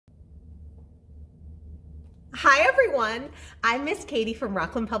Hi everyone, I'm Miss Katie from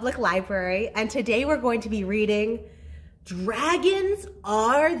Rockland Public Library, and today we're going to be reading Dragons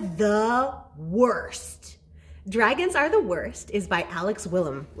Are the Worst. Dragons Are the Worst is by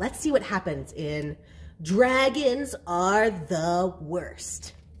Willan. Let's see what happens in Dragons Are the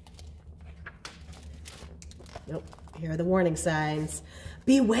Worst. Nope, here are the warning signs.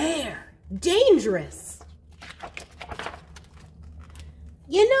 Beware, dangerous.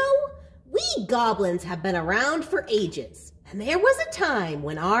 You know, we goblins have been around for ages, and there was a time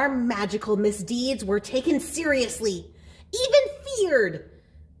when our magical misdeeds were taken seriously, even feared.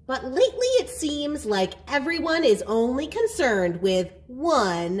 But lately it seems like everyone is only concerned with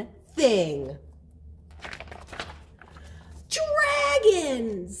one thing.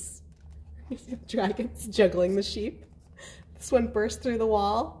 Dragons! Dragons juggling the sheep. This one burst through the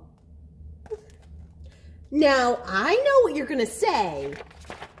wall. Now, I know what you're gonna say.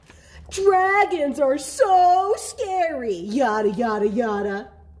 Dragons are so scary, yada, yada, yada.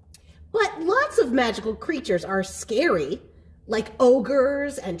 But lots of magical creatures are scary, like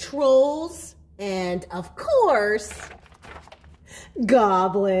ogres and trolls, and of course,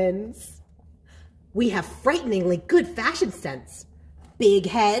 goblins. We have frighteningly good fashion sense. Big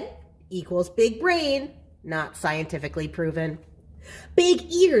head equals big brain, not scientifically proven. Big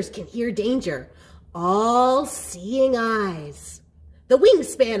ears can hear danger, all-seeing eyes. The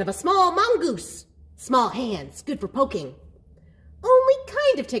wingspan of a small mongoose. Small hands, good for poking. Only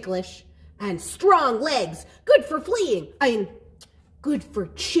kind of ticklish. And strong legs, good for fleeing. Good for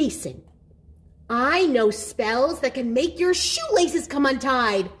chasing. I know spells that can make your shoelaces come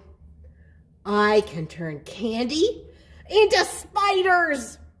untied. I can turn candy into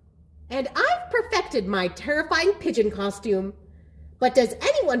spiders. And I've perfected my terrifying pigeon costume. But does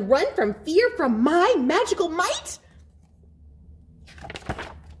anyone run from fear from my magical might?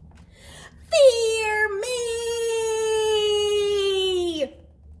 Fear me!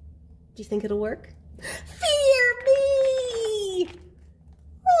 Do you think it'll work? Fear me!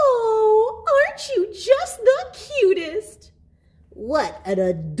 Oh, aren't you just the cutest? What an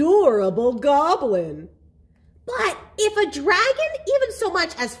adorable goblin. But if a dragon even so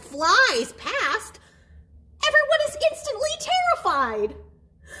much as flies past, everyone is instantly terrified.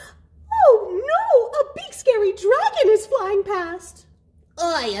 Oh no, a big scary dragon is flying past.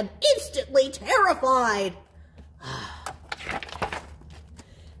 I am instantly terrified.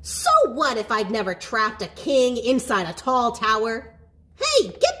 So what if I'd never trapped a king inside a tall tower? Hey,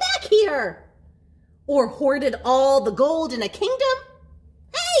 get back here! Or hoarded all the gold in a kingdom?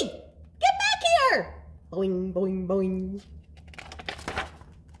 Hey, get back here! Boing, boing, boing.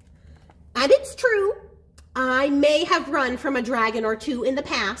 And it's true, I may have run from a dragon or two in the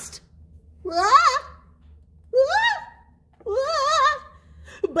past.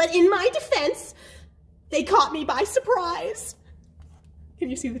 But in my defense, they caught me by surprise. Can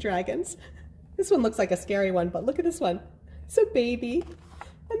you see the dragons? This one looks like a scary one, but look at this one. It's a baby.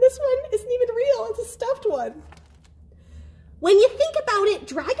 And this one isn't even real. It's a stuffed one. When you think about it,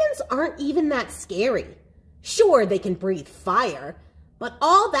 dragons aren't even that scary. Sure, they can breathe fire, but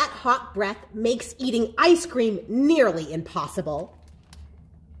all that hot breath makes eating ice cream nearly impossible.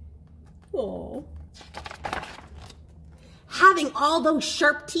 Oh. Having all those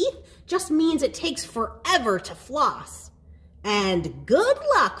sharp teeth just means it takes forever to floss. And good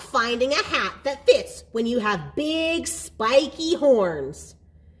luck finding a hat that fits when you have big, spiky horns.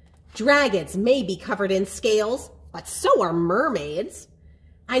 Dragons may be covered in scales, but so are mermaids.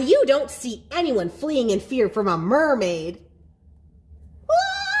 And you don't see anyone fleeing in fear from a mermaid.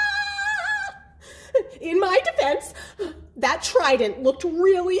 Ah! In my defense, that trident looked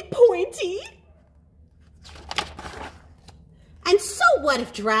really pointy. And so what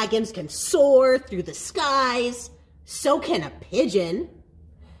if dragons can soar through the skies? So can a pigeon.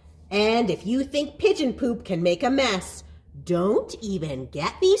 And if you think pigeon poop can make a mess, don't even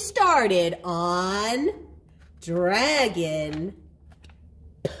get me started on dragon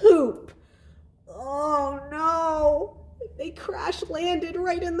poop. Oh no, they crash landed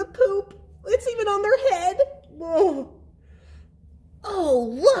right in the poop. It's even on their head. Oh,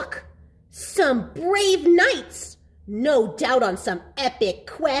 look, some brave knights. No doubt on some epic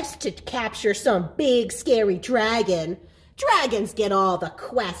quest to capture some big scary dragon. Dragons get all the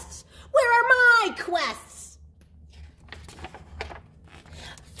quests. Where are my quests?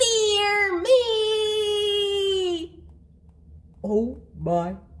 Fear me! Oh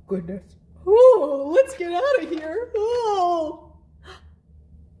my goodness. Oh, let's get out of here. Oh.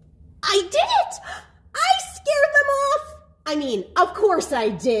 I did it! I scared them off! I mean, of course I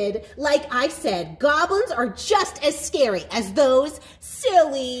did. Like I said, goblins are just as scary as those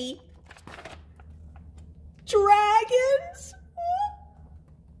silly Dragons?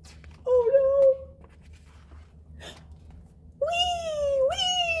 Oh no. Wee,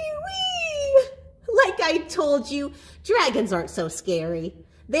 wee, wee. Like I told you, dragons aren't so scary.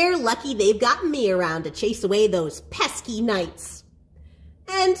 They're lucky they've got me around to chase away those pesky knights.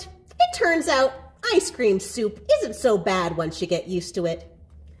 And it turns out ice cream soup isn't so bad once you get used to it.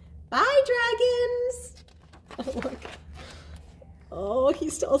 Bye, dragons. Oh, look. Oh, he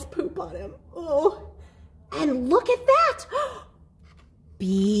still has poop on him. Oh, and look at that.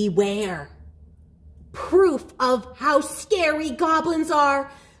 Beware. Proof of how scary goblins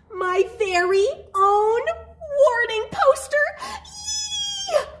are. My very own warning poster.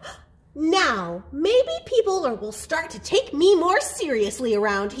 Yee! Now, maybe people will start to take me more seriously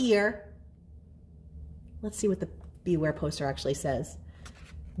around here. Let's see what the beware poster actually says.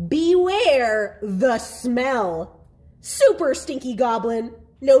 Beware the smell. Super stinky goblin.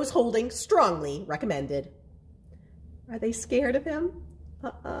 Nose holding strongly recommended. Are they scared of him?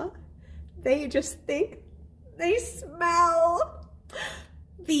 They just think they smell.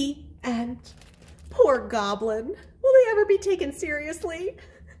 The end. Poor goblin. Will they ever be taken seriously?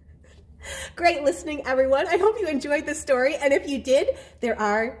 Great listening, everyone. I hope you enjoyed this story. And if you did, there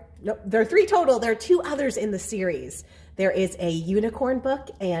are 3 total. There are 2 others in the series. There is a unicorn book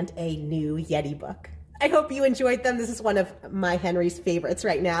and a new Yeti book. I hope you enjoyed them. This is one of my Henry's favorites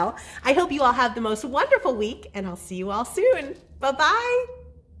right now. I hope you all have the most wonderful week, and I'll see you all soon. Bye-bye.